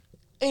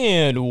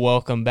And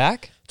welcome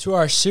back to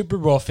our Super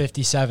Bowl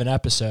 57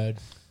 episode,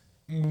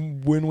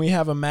 when we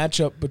have a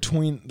matchup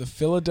between the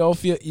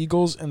Philadelphia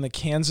Eagles and the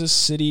Kansas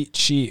City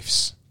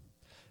Chiefs.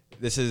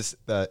 This is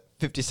the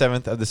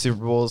 57th of the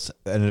Super Bowls,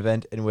 an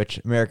event in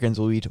which Americans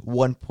will eat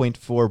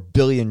 1.4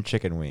 billion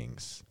chicken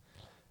wings.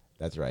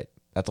 That's right.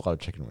 That's a lot of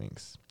chicken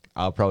wings.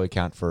 I'll probably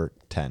count for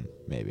 10,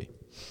 maybe.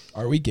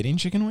 Are we getting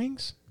chicken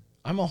wings?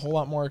 I'm a whole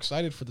lot more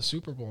excited for the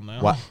Super Bowl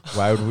now.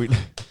 Why would we?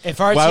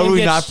 Why would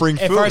we not bring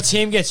food? If our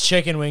team gets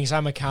chicken wings,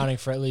 I'm accounting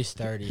for at least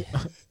 30.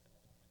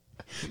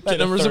 That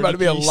number's about to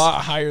be a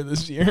lot higher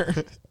this year.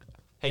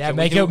 Hey, yeah,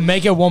 make it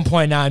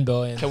 1.9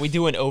 billion. Can we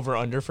do an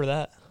over-under for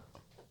that?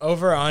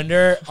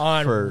 Over-under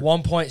on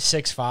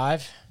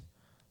 1.65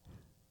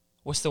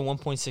 What's the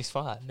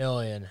 1.65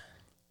 million?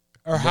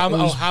 Or How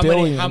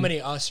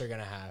many us are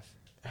gonna have?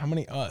 How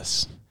many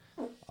us?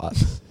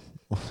 Us.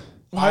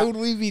 Why would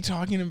we be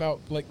talking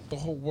about like the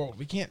whole world?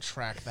 We can't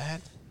track that.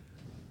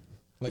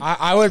 Like,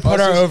 I would put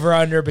our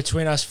over-under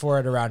between us four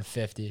at around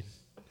 50.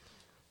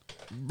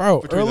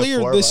 Bro, Between the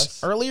four of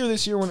us? earlier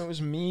this year when it was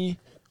me,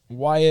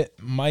 Wyatt,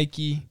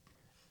 Mikey,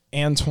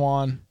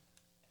 Antoine,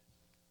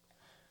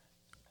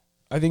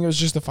 I think it was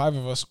just the five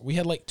of us, we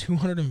had like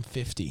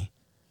 250.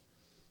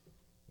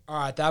 All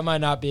right, that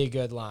might not be a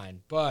good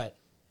line, but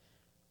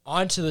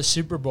on to the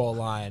Super Bowl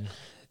line.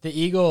 The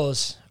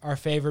Eagles are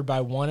favored by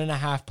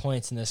 1.5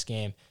 points in this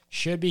game.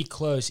 Should be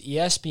close.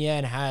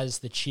 ESPN has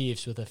the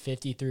Chiefs with a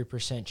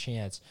 53%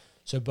 chance.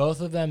 So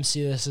both of them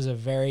see this as a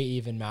very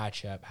even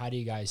matchup. How do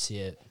you guys see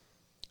it?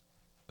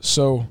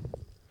 So,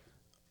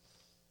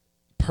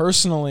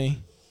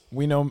 personally,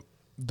 we know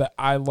that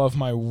I love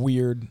my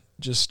weird,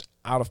 just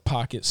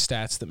out-of-pocket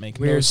stats that make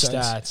no sense.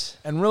 Weird stats.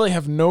 And really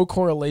have no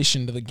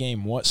correlation to the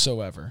game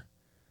whatsoever.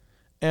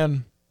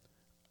 And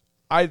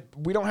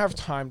we don't have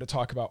time to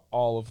talk about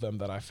all of them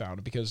that I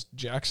found because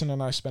Jackson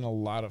and I spent a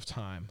lot of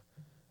time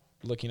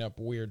looking up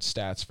weird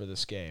stats for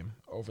this game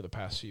over the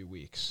past few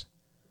weeks.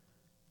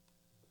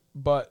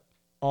 But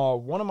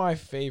one of my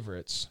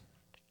favorites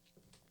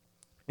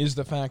is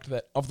the fact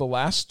that of the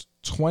last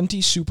 20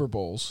 Super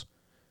Bowls,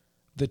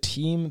 the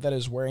team that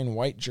is wearing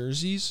white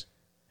jerseys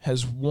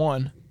has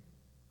won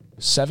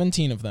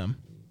 17 of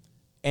them,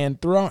 and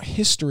throughout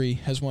history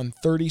has won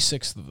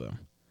 36 of them.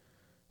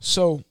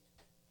 So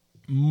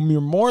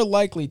you're more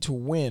likely to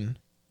win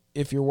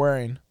if you're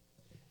wearing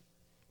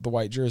the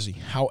white jersey.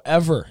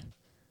 However,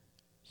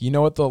 you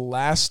know what the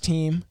last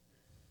team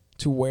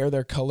to wear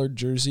their colored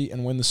jersey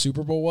and win the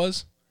Super Bowl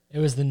was? It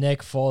was the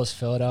Nick Foles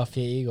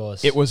Philadelphia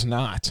Eagles. It was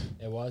not.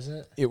 It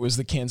wasn't? It was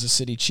the Kansas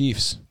City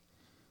Chiefs.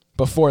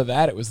 Before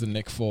that, it was the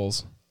Nick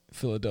Foles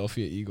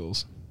Philadelphia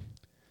Eagles.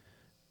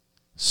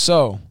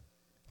 So,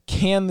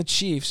 can the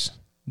Chiefs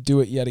do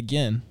it yet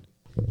again?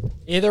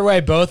 Either way,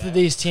 both of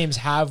these teams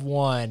have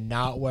won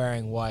not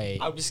wearing white.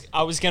 I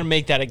was going to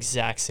make that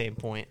exact same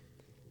point.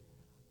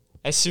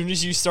 As soon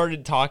as you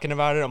started talking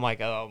about it, I'm like,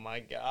 oh,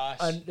 my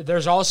gosh.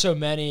 There's also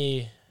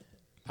many,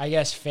 I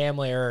guess,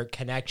 family or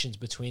connections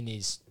between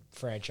these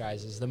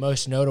franchises. The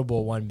most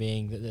notable one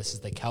being that this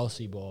is the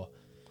Kelce Bowl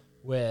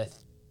with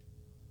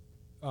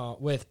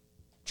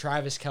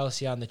Travis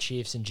Kelce on the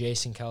Chiefs and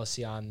Jason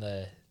Kelce on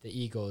the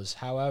Eagles.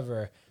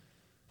 However,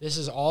 this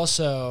is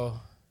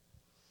also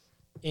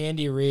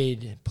Andy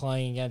Reid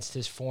playing against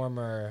his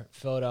former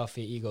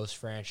Philadelphia Eagles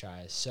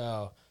franchise.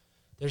 So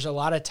there's a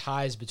lot of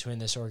ties between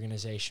this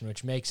organization,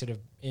 which makes it an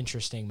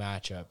interesting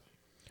matchup.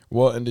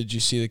 Well, and did you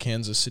see the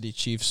Kansas City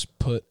Chiefs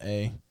put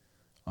a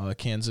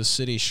Kansas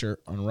City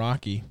shirt on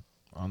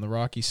the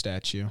Rocky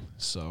statue?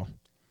 So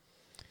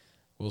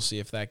we'll see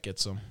if that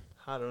gets them.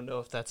 I don't know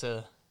if that's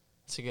a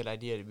good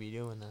idea to be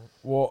doing that.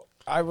 Well,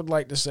 I would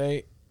like to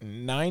say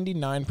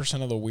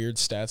 99% of the weird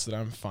stats that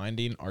I'm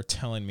finding are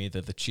telling me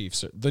that the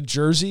Chiefs are... The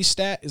jersey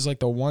stat is like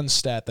the one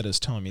stat that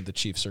is telling me the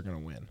Chiefs are going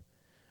to win.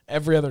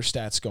 Every other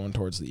stat's going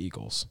towards the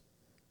Eagles.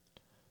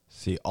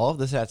 See, all of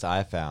the stats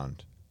I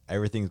found,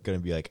 everything's going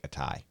to be like a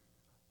tie.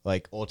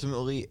 Like,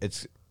 ultimately,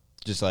 it's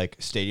just like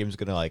stadium's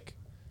going to like...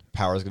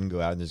 Power's going to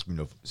go out and there's going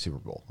to be no Super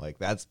Bowl. Like,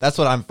 that's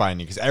what I'm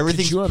finding because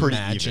everything's pretty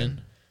even.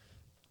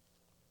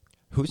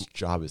 Whose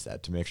job is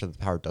that to make sure the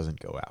power doesn't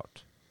go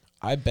out?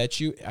 I bet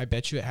you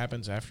it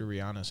happens after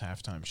Rihanna's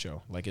halftime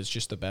show. Like, it's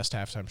just the best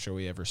halftime show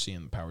we ever see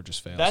and the power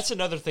just fails. That's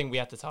another thing we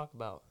have to talk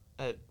about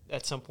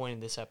at some point in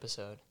this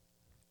episode.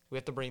 We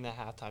have to bring that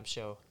halftime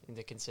show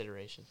into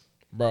consideration.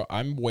 Bro,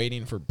 I'm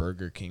waiting for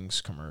Burger King's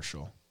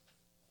commercial.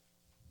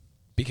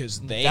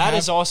 Because that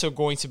is also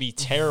going to be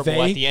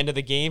terrible at the end of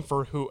the game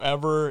for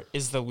whoever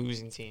is the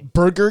losing team.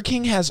 Burger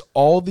King has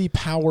all the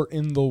power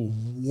in the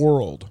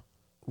world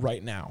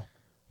right now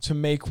to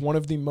make one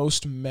of the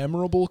most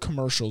memorable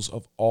commercials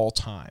of all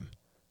time.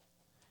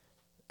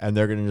 And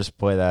they're going to just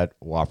play that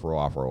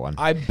Whopper one.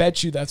 I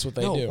bet you that's what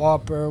they do.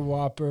 Whopper,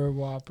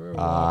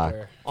 Whopper.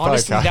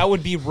 Honestly, that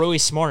would be really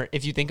smart.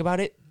 If you think about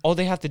it, all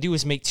they have to do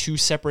is make two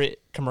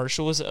separate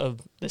commercials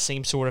of the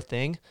same sort of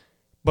thing,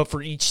 but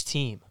for each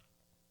team.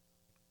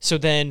 So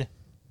then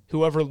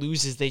whoever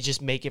loses, they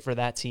just make it for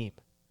that team.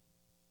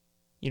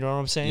 You know what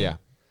I'm saying? Yeah.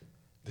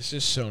 This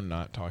is so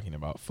not talking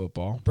about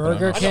football.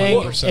 Burger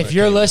King, if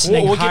you're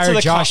listening, hire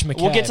Josh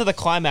McKay. We'll get to the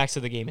climax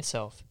of the game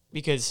itself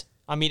because,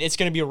 I mean, it's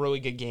going to be a really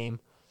good game.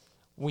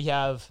 We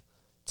have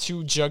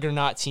two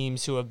juggernaut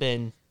teams who have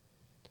been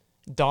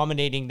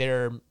dominating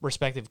their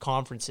respective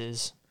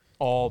conferences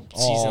all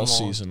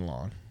season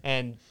long.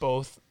 And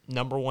both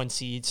number one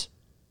seeds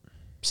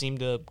seem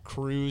to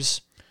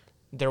cruise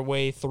their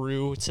way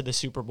through to the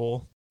Super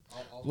Bowl.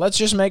 Let's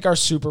just make our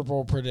Super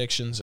Bowl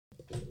predictions.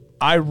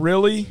 I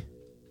really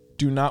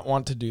do not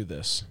want to do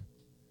this.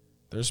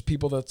 There's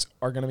people that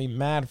are going to be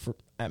mad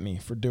at me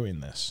for doing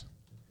this.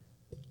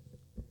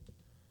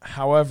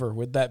 However,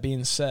 with that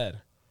being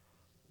said,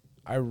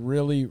 I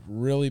really,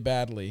 really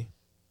badly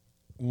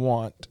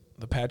want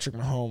the Patrick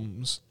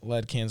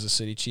Mahomes-led Kansas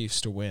City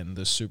Chiefs to win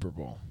this Super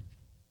Bowl.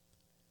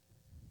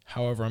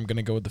 However, I'm going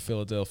to go with the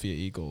Philadelphia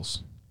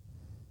Eagles.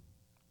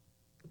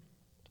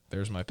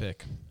 There's my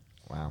pick.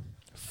 Wow.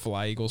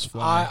 Fly, Eagles,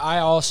 fly. I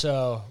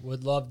also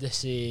would love to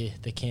see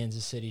the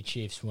Kansas City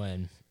Chiefs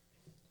win.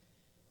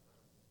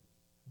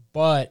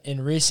 But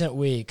in recent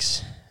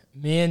weeks,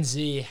 me and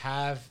Z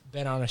have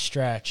been on a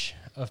stretch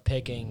of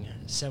picking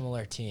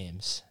similar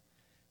teams.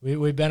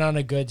 We've been on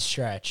a good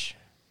stretch.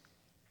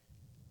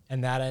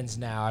 And that ends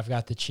now. I've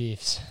got the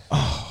Chiefs.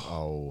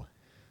 Oh.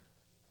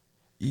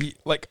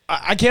 Like,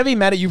 I can't be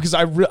mad at you because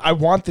I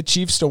want the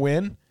Chiefs to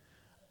win.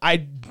 I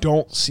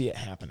don't see it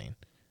happening.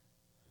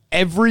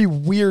 Every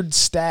weird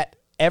stat,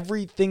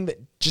 everything that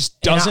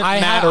just doesn't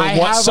matter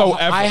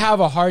whatsoever. I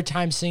have a hard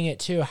time seeing it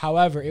too.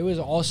 However, it was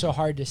also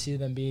hard to see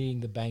them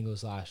beating the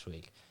Bengals last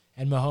week.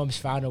 And Mahomes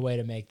found a way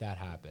to make that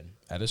happen.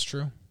 That is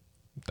true.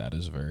 That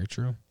is very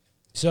true.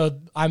 So,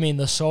 I mean,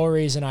 the sole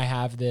reason I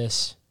have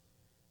this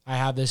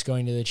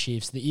going to the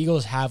Chiefs. The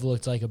Eagles have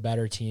looked like a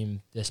better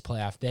team this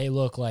playoff. They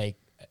look like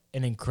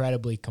an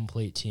incredibly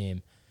complete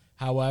team.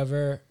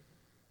 However,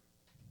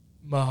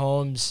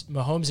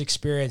 Mahomes'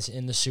 experience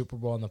in the Super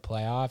Bowl and the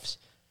playoffs,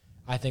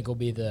 I think, will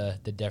be the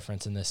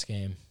difference in this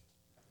game.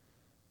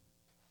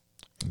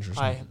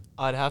 Interesting.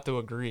 I'd have to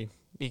agree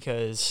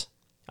because,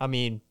 I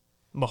mean,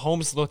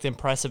 Mahomes looked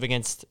impressive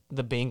against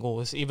the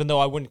Bengals, even though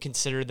I wouldn't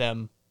consider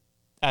them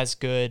as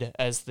good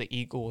as the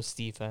Eagles'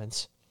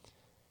 defense.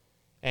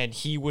 And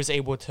he was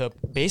able to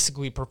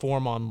basically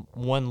perform on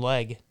one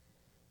leg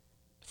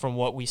from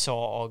what we saw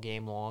all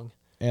game long.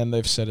 And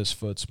they've set his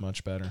foots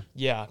much better.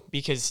 Yeah,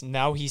 because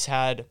now he's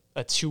had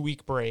a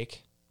 2-week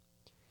break,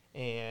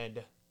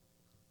 and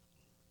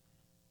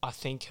I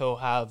think he'll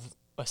have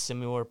a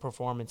similar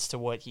performance to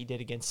what he did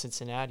against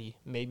Cincinnati,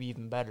 maybe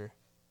even better.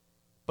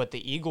 But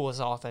the Eagles'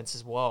 offense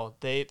as well,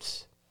 they've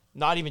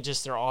not even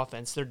just their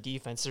offense, their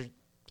defense,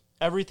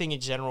 everything in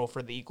general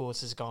for the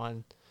Eagles has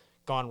gone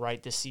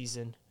right this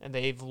season, and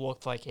they've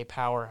looked like a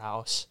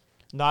powerhouse,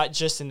 not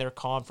just in their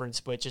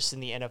conference, but just in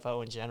the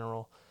NFL in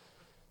general.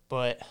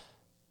 But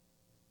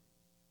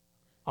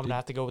I'm going to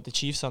have to go with the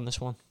Chiefs on this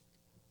one.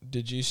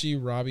 Did you see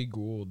Robbie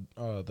Gould,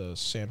 the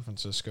San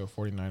Francisco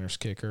 49ers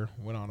kicker,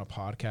 went on a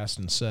podcast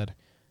and said,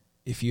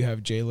 if you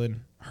have Jalen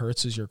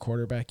Hurts as your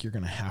quarterback, you're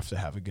going to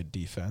have a good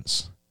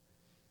defense.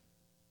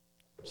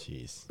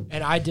 Jeez.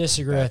 And I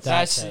disagree with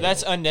that.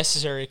 That's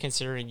unnecessary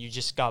considering you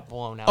just got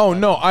blown out. Oh,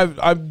 no, I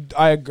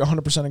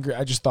 100% agree.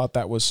 I just thought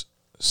that was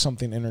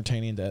something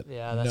entertaining to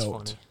that's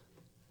note.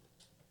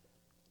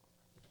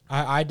 funny.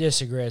 I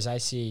disagree, as I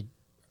see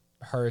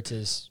Hurts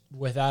is,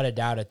 without a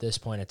doubt at this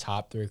point, a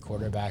top 3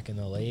 quarterback in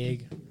the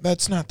league.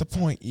 That's not the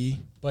point,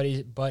 E. But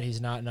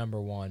he's not number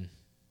 1.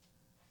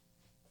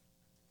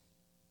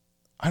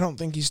 I don't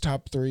think he's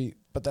top 3,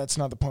 but that's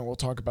not the point. We'll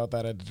talk about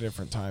that at a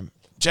different time.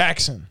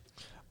 Jackson.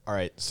 All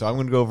right, so I'm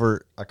going to go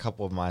over a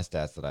couple of my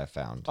stats that I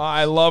found.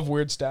 I love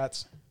weird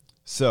stats.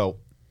 So,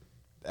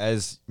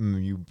 as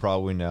you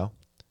probably know,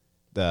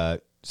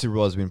 the Super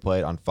Bowl has been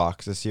played on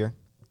Fox this year.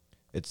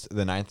 It's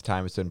the 9th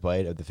time it's been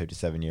played of the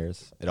 57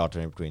 years. It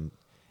alternated between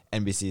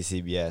NBC,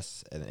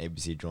 CBS, and then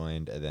ABC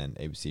joined, and then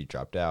ABC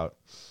dropped out.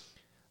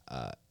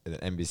 And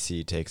then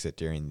NBC takes it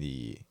during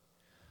the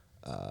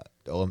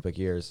Olympic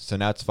years. So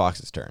now it's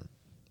Fox's turn.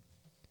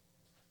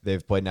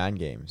 They've played 9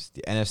 games.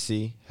 The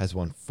NFC has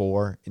won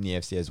 4, and the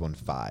AFC has won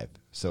 5.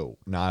 So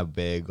not a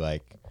big,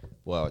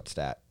 blowout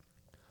stat.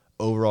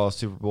 Overall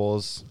Super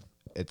Bowls,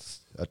 it's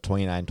a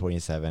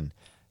 29-27.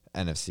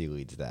 NFC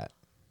leads that.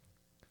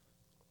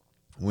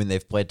 When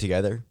they've played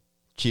together,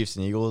 Chiefs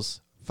and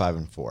Eagles,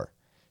 5-4.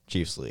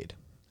 Chiefs lead.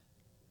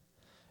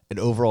 An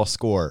overall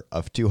score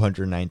of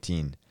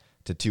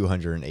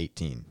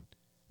 219-218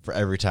 for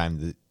every time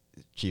the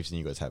Chiefs and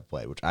Eagles have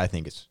played, which I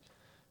think is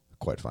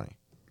quite funny.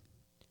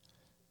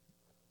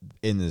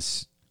 In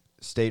this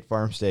State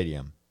Farm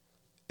Stadium,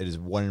 it is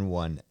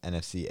 1-1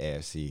 NFC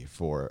AFC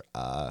for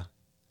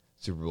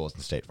Super Bowls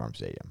in State Farm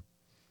Stadium.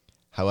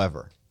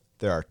 However,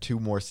 there are 2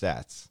 more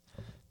stats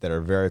that are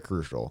very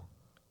crucial.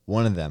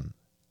 One of them,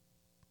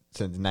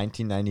 since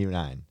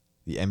 1999,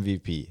 the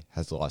MVP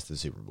has lost the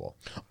Super Bowl.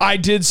 I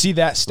did see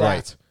that stat.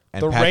 Right.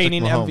 And the Patrick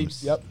reigning Mahomes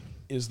MVP. Yep,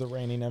 is the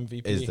reigning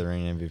MVP. Is the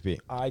reigning MVP.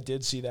 I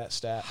did see that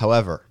stat.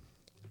 However,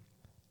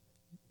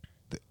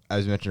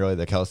 as mentioned earlier,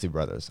 the Kelsey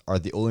brothers are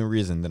the only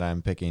reason that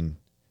I'm picking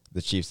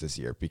the Chiefs this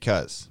year,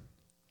 because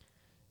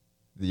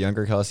the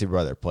younger Kelsey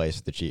brother plays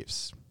for the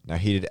Chiefs. Now,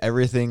 he did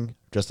everything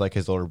just like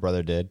his older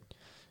brother did.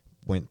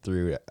 Went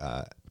through,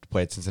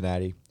 played at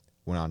Cincinnati,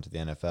 went on to the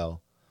NFL.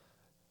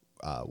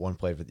 One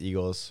played for the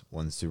Eagles,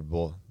 won the Super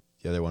Bowl.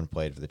 The other one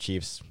played for the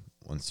Chiefs,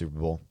 won the Super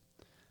Bowl.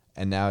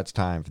 And now it's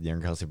time for the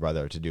younger Kelsey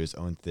brother to do his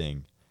own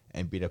thing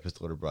and beat up his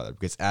older brother.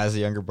 Because as a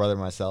younger brother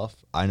myself,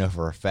 I know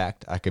for a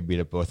fact I could beat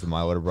up both of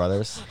my older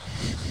brothers.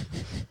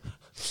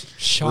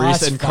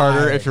 Shots Reese and fired.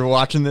 Carter, if you're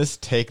watching this,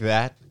 take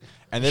that.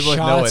 And they both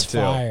know it Shots too.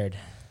 fired.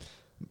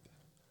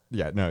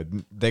 Yeah, no,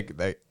 they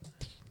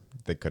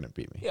couldn't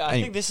beat me. Yeah, I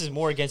Anyway, think this is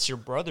more against your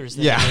brothers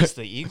than Yeah. against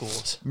the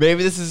Eagles.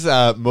 maybe this is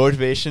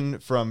motivation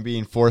from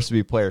being forced to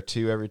be player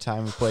 2 every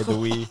time we played the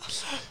Wii.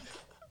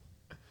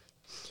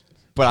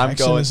 But I'm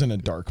Jackson going is in a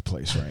dark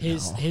place right now.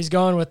 He's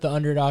going with the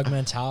underdog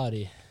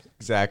mentality.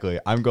 exactly.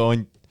 I'm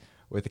going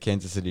with the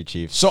Kansas City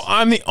Chiefs. So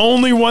I'm the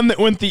only one that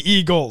went the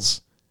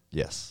Eagles,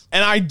 Yes,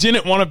 and I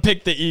didn't want to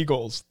pick the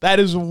Eagles. That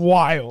is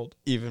wild.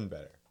 even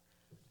better.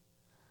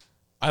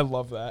 I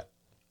love that.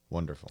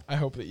 Wonderful. I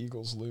hope the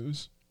Eagles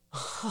lose.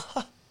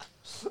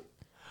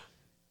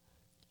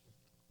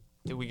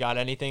 Do we got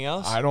anything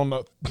else? I don't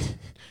know.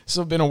 This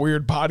has been a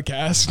weird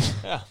podcast.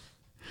 Yeah.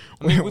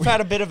 I mean, we've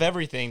had a bit of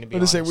everything, to be I'm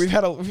gonna honest. say we've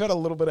had a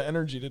little bit of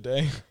energy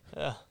today.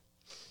 Yeah.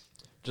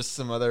 Just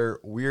some other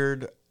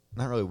weird,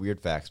 not really weird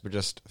facts, but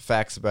just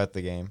facts about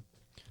the game.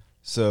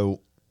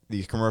 So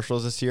these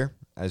commercials this year,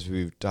 as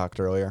we've talked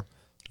earlier,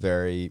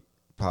 very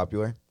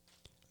popular.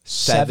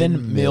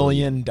 $7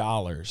 million.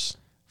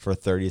 For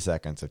 30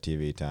 seconds of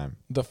TV time.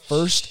 The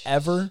first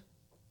ever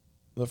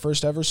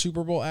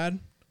Super Bowl ad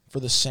for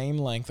the same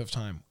length of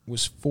time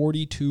was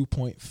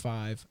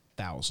 42.5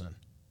 thousand.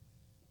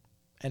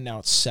 And now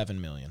it's 7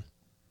 million.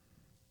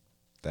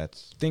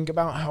 That's Think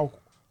about how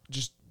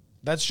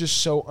that's just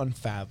so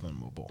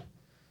unfathomable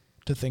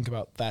to think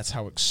about. That's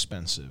how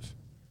expensive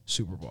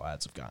Super Bowl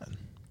ads have gotten.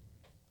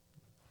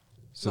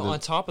 So on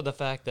top of the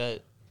fact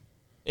that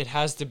it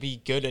has to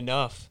be good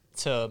enough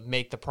to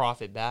make the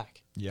profit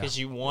back. Yeah. Because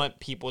you want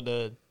people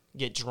to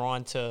get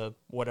drawn to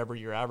whatever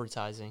you're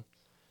advertising.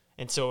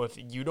 And so if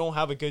you don't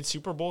have a good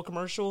Super Bowl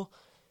commercial,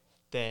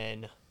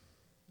 then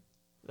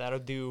that'll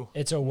do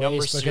It's a numbers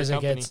waste to your because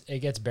company. it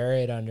gets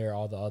buried under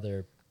all the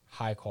other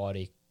high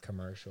quality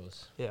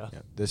commercials. Yeah. Yeah,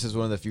 this is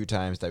one of the few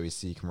times that we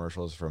see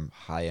commercials from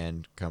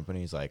high-end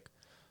companies like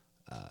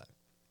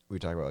we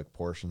talk about like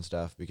Porsche and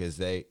stuff, because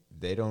they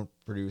don't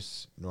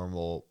produce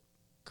normal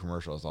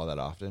commercials all that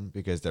often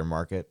because their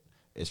market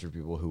is for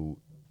people who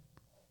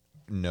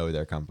know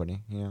their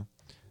company, you know,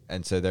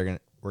 and so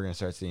we're gonna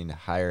start seeing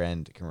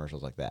higher-end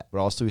commercials like that. But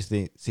also we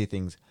see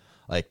things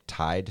like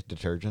Tide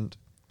detergent.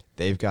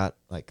 They've got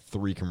like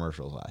 3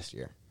 commercials last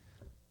year,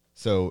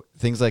 so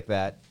things like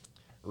that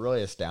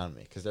really astound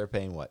me because they're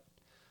paying what,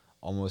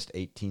 almost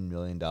 $18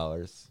 million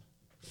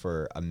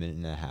for a minute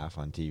and a half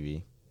on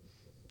TV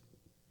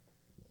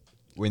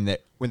when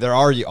they're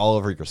already all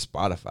over your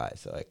Spotify.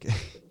 So like,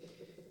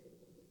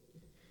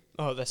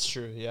 Oh, that's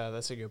true. Yeah,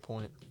 that's a good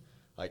point.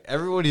 like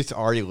everybody's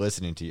already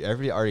listening to you.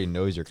 Everybody already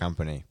knows your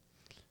company,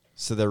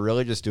 so they're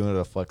really just doing it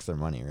to flex their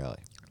money. Really,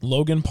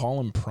 Logan Paul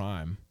and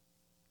Prime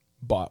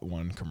bought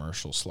one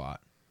commercial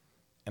slot,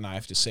 and I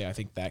have to say I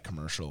think that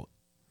commercial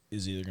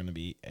is either going to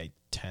be a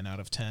 10 out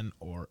of 10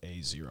 or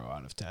a 0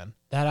 out of 10.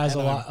 That has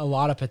And a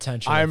lot of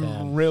potential. with I'm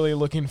them. really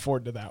looking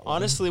forward to that one.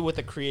 Honestly, with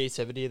the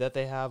creativity that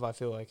they have, I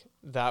feel like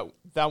that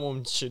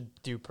one should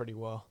do pretty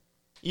well.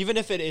 Even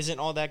if it isn't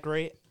all that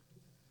great,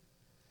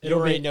 you It'll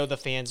already be- know the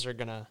fans are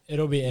gonna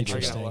It'll be are gonna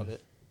interesting. love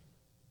it.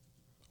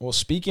 Well,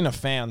 speaking of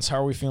fans, how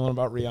are we feeling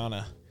about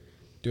Rihanna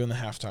doing the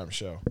halftime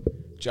show?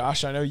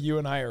 Josh, I know you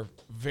and I are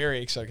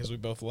very excited because we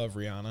both love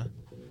Rihanna.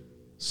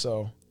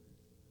 So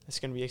It's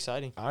gonna be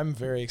exciting. I'm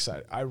very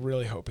excited. I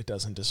really hope it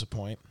doesn't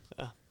disappoint.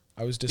 Yeah.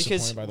 I was Because-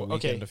 disappointed by the okay.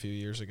 weekend a few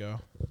years ago.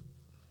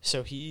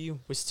 So he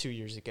was 2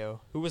 years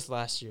ago. Who was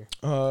last year?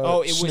 It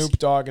was- Snoop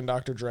Dogg and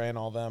Dr. Dre and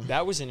all them.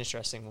 That was an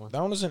interesting one.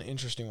 That one was an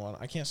interesting one.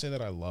 I can't say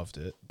that I loved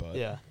it, but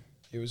Yeah,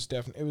 it was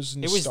definitely it was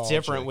it was nostalgic,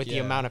 different with the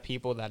yeah. amount of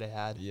people that it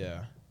had.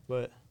 Yeah.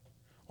 But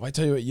Well, I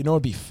tell you what, you know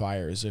what'd be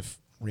fire is if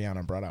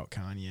Rihanna brought out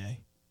Kanye.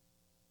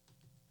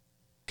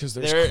 Because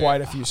there's There-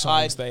 quite a few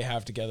songs they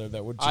have together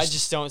that would just... I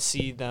just don't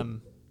see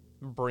them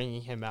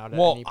bringing him out. At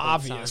well, any point in time.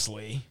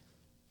 obviously.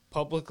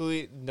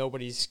 Publicly,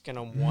 nobody's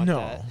gonna want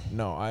that.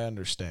 No, I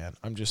understand.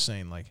 I'm just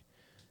saying, like,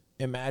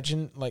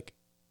 imagine, like,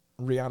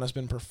 Rihanna's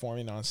been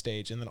performing on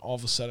stage, and then all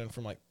of a sudden,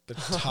 from, like, the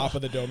top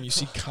of the dome, you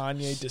see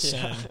Kanye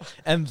descend,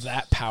 and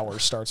that power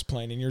starts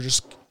playing, and you're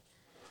just...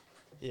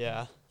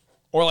 Yeah.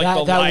 Or, like,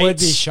 the that lights. would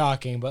be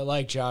shocking, but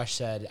like Josh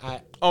said,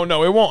 Oh,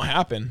 no, it won't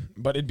happen,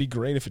 but it'd be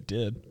great if it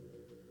did.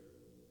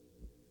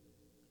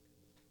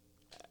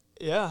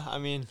 Yeah, I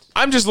mean,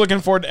 I'm just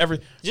looking forward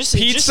to Just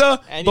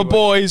pizza, anyway. the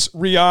boys,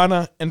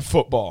 Rihanna, and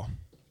football.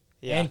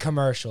 yeah. and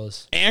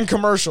commercials. And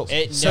commercials.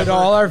 It So never- to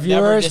all our never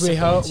viewers, we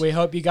disappoints.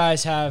 hope you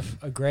guys have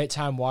a great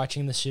time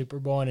watching the Super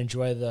Bowl and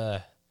enjoy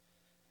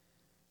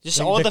Just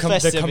all the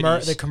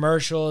festivities. The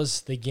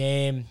commercials, the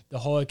game, the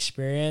whole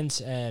experience,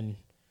 and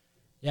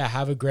yeah,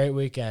 have a great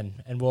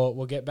weekend. And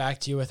we'll get back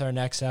to you with our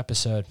next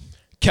episode.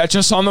 Catch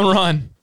us on the run.